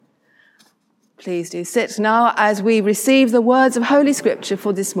Please do sit now as we receive the words of Holy Scripture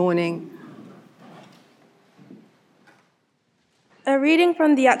for this morning. A reading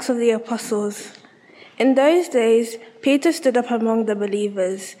from the Acts of the Apostles. In those days, Peter stood up among the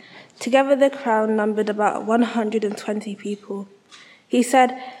believers. Together the crowd numbered about 120 people. He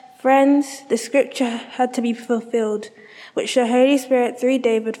said, "Friends, the scripture had to be fulfilled, which the Holy Spirit through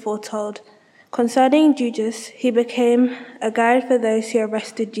David foretold. Concerning Judas, he became a guide for those who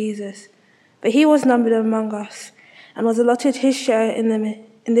arrested Jesus. But he was numbered among us and was allotted his share in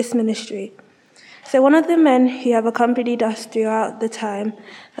this ministry. So one of the men who have accompanied us throughout the time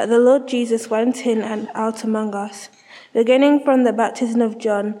that the Lord Jesus went in and out among us, beginning from the baptism of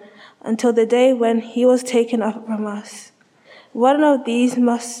John until the day when he was taken up from us. One of these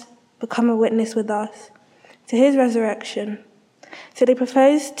must become a witness with us to his resurrection." So they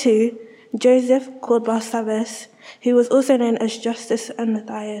proposed to Joseph, called Barsabbas, who was also known as Justus, and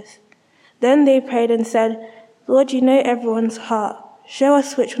Matthias. Then they prayed and said, "Lord, you know everyone's heart. Show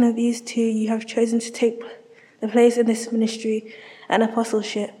us which one of these two you have chosen to take the place in this ministry and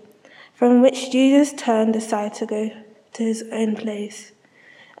apostleship, from which Jesus turned aside to go to his own place."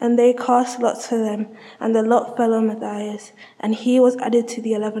 And they cast lots for them, and the lot fell on Matthias, and he was added to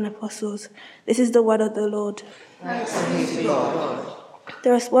the 11 apostles. This is the word of the Lord. Thanks be to God.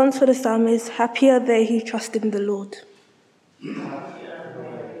 The response for the psalm is, "Happy are they who trust in the Lord."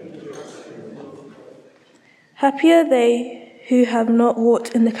 Happy are they who have not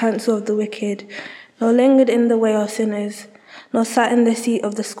walked in the counsel of the wicked, nor lingered in the way of sinners, nor sat in the seat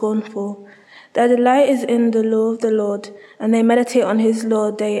of the scornful. Their delight is in the law of the Lord, and they meditate on his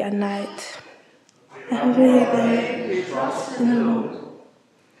law day and night. Happy are they who trust in the Lord.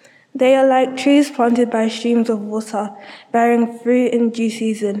 They are like trees planted by streams of water, bearing fruit in due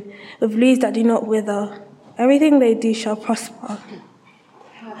season, with leaves that do not wither. Everything they do shall prosper.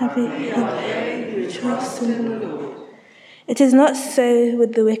 Happy are they who trust in the Lord. It is not so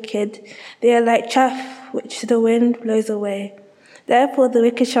with the wicked. They are like chaff which the wind blows away. Therefore the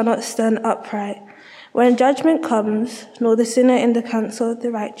wicked shall not stand upright when judgment comes, nor the sinner in the counsel of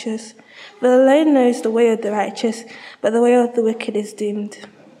the righteous. For the Lord knows the way of the righteous, but the way of the wicked is doomed.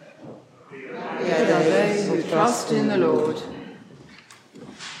 Happy are they who trust in the Lord.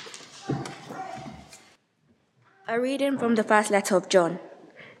 A reading from the first letter of John.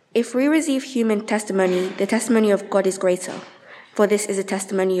 If we receive human testimony, the testimony of God is greater, for this is a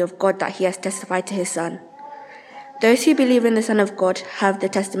testimony of God that he has testified to his Son. Those who believe in the Son of God have the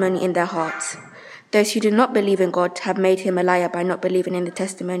testimony in their hearts. Those who do not believe in God have made him a liar by not believing in the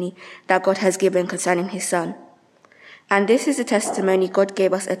testimony that God has given concerning his Son. And this is the testimony: God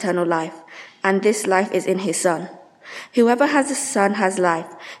gave us eternal life, and this life is in his Son. Whoever has the Son has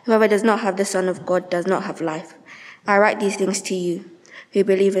life. Whoever does not have the Son of God does not have life. I write these things to you, who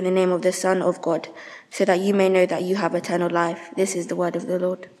believe in the name of the Son of God, so that you may know that you have eternal life. This is the word of the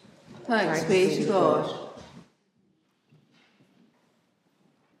Lord. Thanks be to God.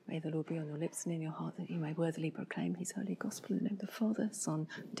 May the Lord be on your lips and in your heart, that you may worthily proclaim his holy gospel in the name of the Father, Son,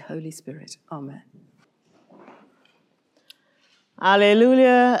 and Holy Spirit. Amen.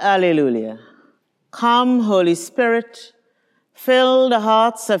 Alleluia, alleluia. Come, Holy Spirit, fill the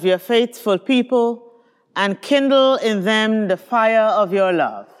hearts of your faithful people and kindle in them the fire of your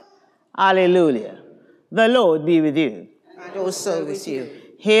love. Alleluia. The Lord be with you. And also with you.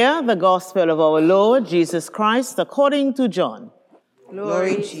 Hear the gospel of our Lord Jesus Christ according to John.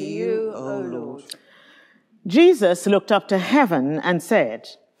 Glory to you, O Lord. Jesus looked up to heaven and said,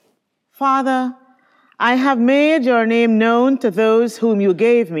 "Father, I have made your name known to those whom you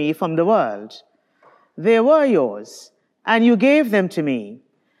gave me from the world. They were yours, and you gave them to me,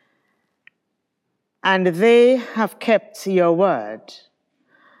 and they have kept your word.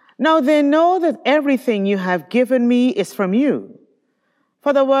 Now they know that everything you have given me is from you.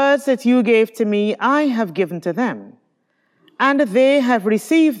 For the words that you gave to me, I have given to them, and they have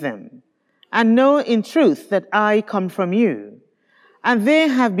received them, and know in truth that I come from you, and they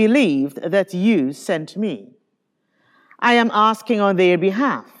have believed that you sent me. I am asking on their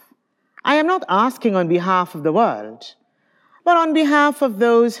behalf. I am not asking on behalf of the world, but on behalf of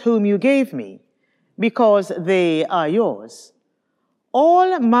those whom you gave me, because they are yours.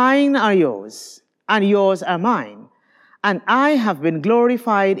 All mine are yours, and yours are mine, and I have been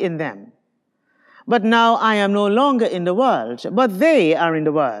glorified in them. But now I am no longer in the world, but they are in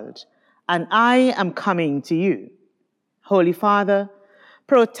the world, and I am coming to you. Holy Father,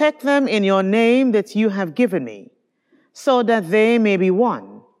 protect them in your name that you have given me, so that they may be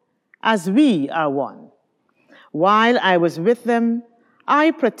one, as we are one. While I was with them,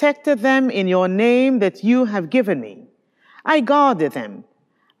 I protected them in your name that you have given me. I guarded them,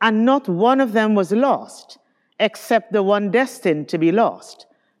 and not one of them was lost, except the one destined to be lost,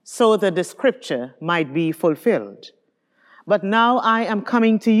 so that the scripture might be fulfilled. But now I am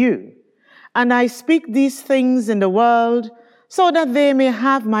coming to you, and I speak these things in the world, so that they may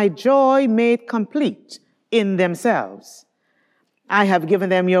have my joy made complete in themselves. I have given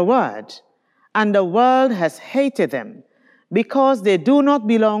them your word, and the world has hated them, because they do not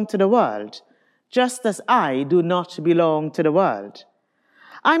belong to the world, just as I do not belong to the world.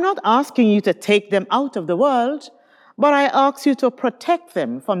 I'm not asking you to take them out of the world, but I ask you to protect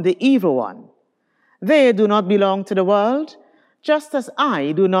them from the evil one. They do not belong to the world, just as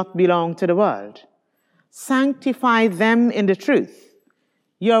I do not belong to the world. Sanctify them in the truth.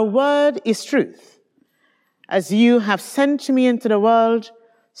 Your word is truth. As you have sent me into the world,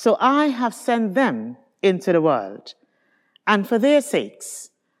 so I have sent them into the world. And for their sakes,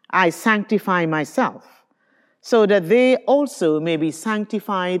 I sanctify myself, so that they also may be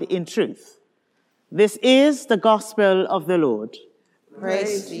sanctified in truth. This is the gospel of the Lord.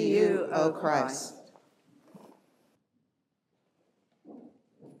 Praise to you, O Christ.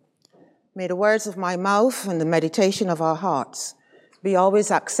 May the words of my mouth and the meditation of our hearts be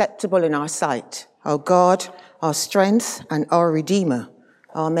always acceptable in our sight, our God, our strength, and our Redeemer.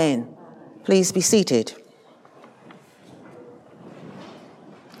 Amen. Please be seated.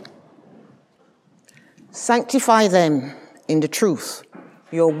 Sanctify them in the truth.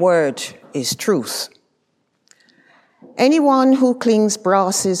 Your word is truth. Anyone who cleans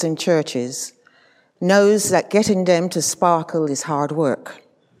brasses in churches knows that getting them to sparkle is hard work.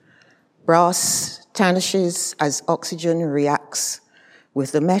 Brass tarnishes as oxygen reacts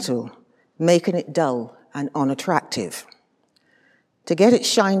with the metal, making it dull and unattractive. To get it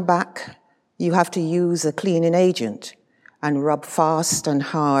shine back, you have to use a cleaning agent and rub fast and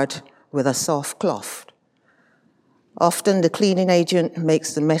hard with a soft cloth. Often the cleaning agent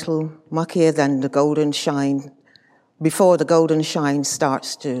makes the metal muckier than the golden shine before the golden shine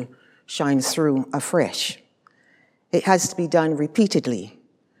starts to shine through afresh. It has to be done repeatedly,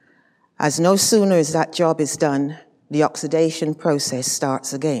 as no sooner as that job is done, the oxidation process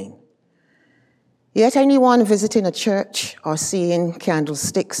starts again. Yet anyone visiting a church or seeing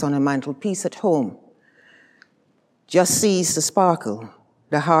candlesticks on a mantelpiece at home just sees the sparkle.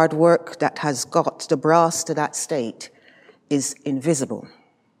 The hard work that has got the brass to that state is invisible.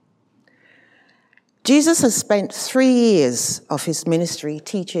 Jesus has spent 3 years of his ministry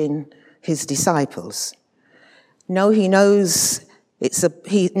teaching his disciples. He knows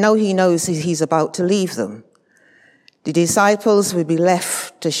he's about to leave them. The disciples will be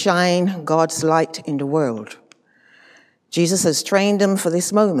left to shine God's light in the world. Jesus has trained them for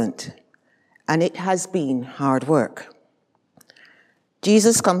this moment, and it has been hard work.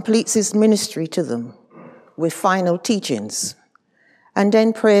 Jesus completes his ministry to them with final teachings, and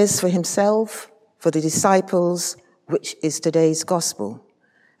then prays for himself, for the disciples, which is today's gospel,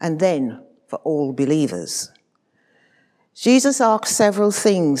 and then for all believers. Jesus asks several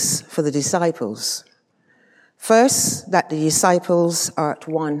things for the disciples. First, that the disciples are at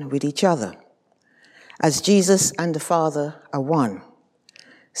one with each other, as Jesus and the Father are one.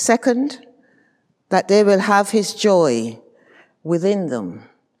 Second, that they will have his joy within them,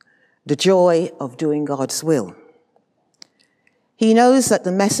 the joy of doing God's will. He knows that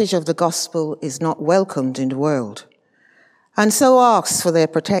the message of the gospel is not welcomed in the world, and so asks for their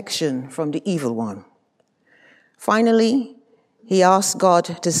protection from the evil one. Finally, he asks God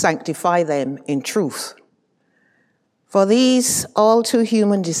to sanctify them in truth. For these all too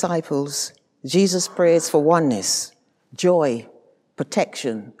human disciples, Jesus prays for oneness, joy,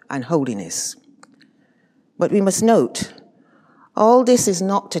 protection, and holiness. But we must note, all this is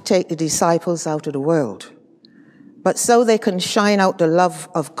not to take the disciples out of the world, but so they can shine out the love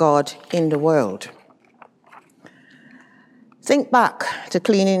of God in the world. Think back to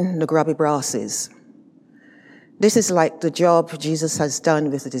cleaning the grubby brasses. This is like the job Jesus has done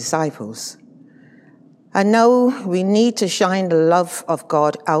with the disciples. And now we need to shine the love of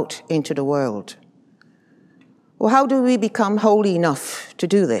God out into the world. Well, how do we become holy enough to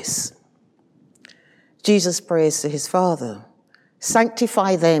do this? Jesus prays to his Father,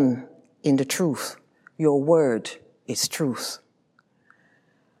 sanctify them in the truth. Your word is truth.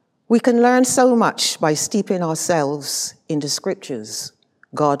 We can learn so much by steeping ourselves in the scriptures,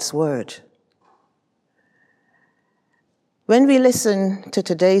 God's word. When we listen to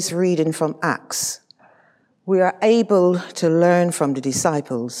today's reading from Acts, we are able to learn from the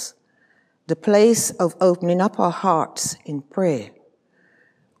disciples the place of opening up our hearts in prayer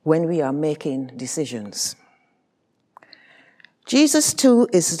when we are making decisions. Jesus too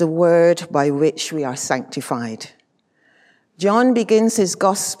is the word by which we are sanctified. John begins his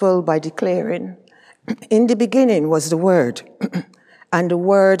gospel by declaring, "In the beginning was the Word, and the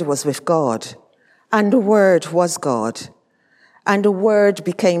Word was with God, and the Word was God, and the Word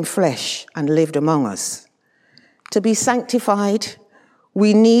became flesh and lived among us." To be sanctified,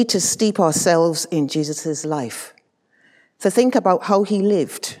 we need to steep ourselves in Jesus' life, to think about how he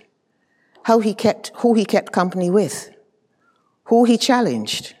lived, who he kept company with, who he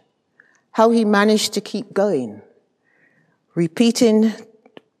challenged, how he managed to keep going, retreating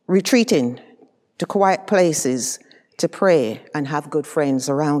to quiet places to pray and have good friends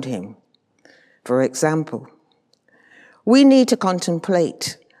around him. For example, we need to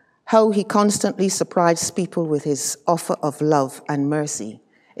contemplate how he constantly surprised people with his offer of love and mercy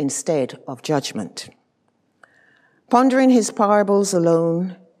instead of judgment. Pondering his parables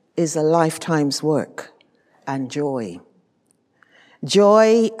alone is a lifetime's work and joy.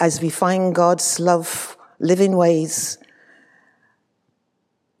 Joy as we find God's love living ways.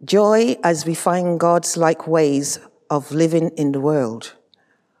 Joy as we find God's like ways of living in the world,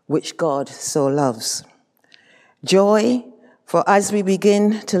 which God so loves. Joy, for as we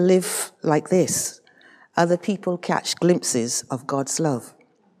begin to live like this, other people catch glimpses of God's love,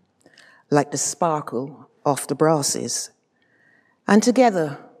 like the sparkle of the brasses. And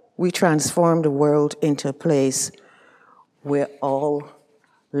together, we transform the world into a place where all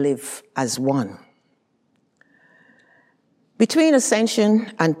live as one. Between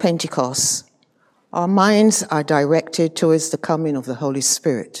Ascension and Pentecost, our minds are directed towards the coming of the Holy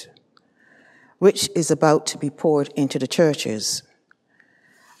Spirit, which is about to be poured into the churches.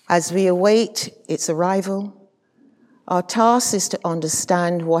 As we await its arrival, our task is to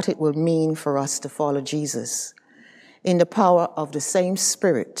understand what it will mean for us to follow Jesus in the power of the same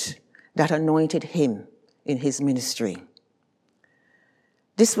Spirit that anointed him in his ministry.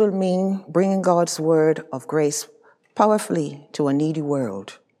 This will mean bringing God's word of grace powerfully to a needy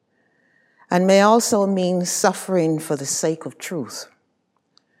world, and may also mean suffering for the sake of truth.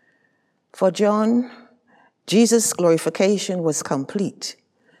 For John, Jesus' glorification was complete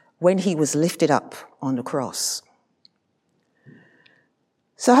when he was lifted up on the cross.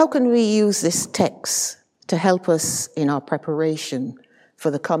 So how can we use this text to help us in our preparation for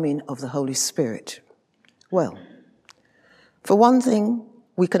the coming of the Holy Spirit? Well, for one thing,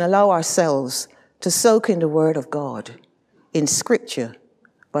 we can allow ourselves to soak in the Word of God, in Scripture,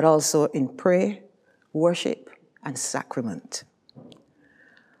 but also in prayer, worship, and sacrament.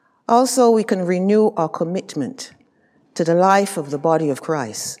 Also, we can renew our commitment to the life of the body of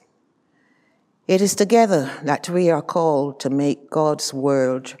Christ. It is together that we are called to make God's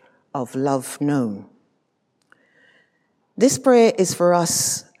word of love known. This prayer is for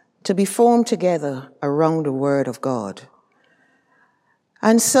us to be formed together around the Word of God.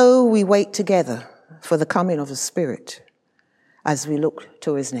 And so we wait together for the coming of the Spirit as we look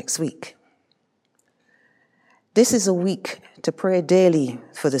towards next week. This is a week to pray daily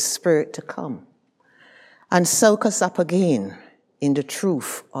for the Spirit to come and soak us up again in the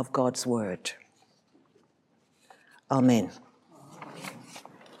truth of God's word. Amen.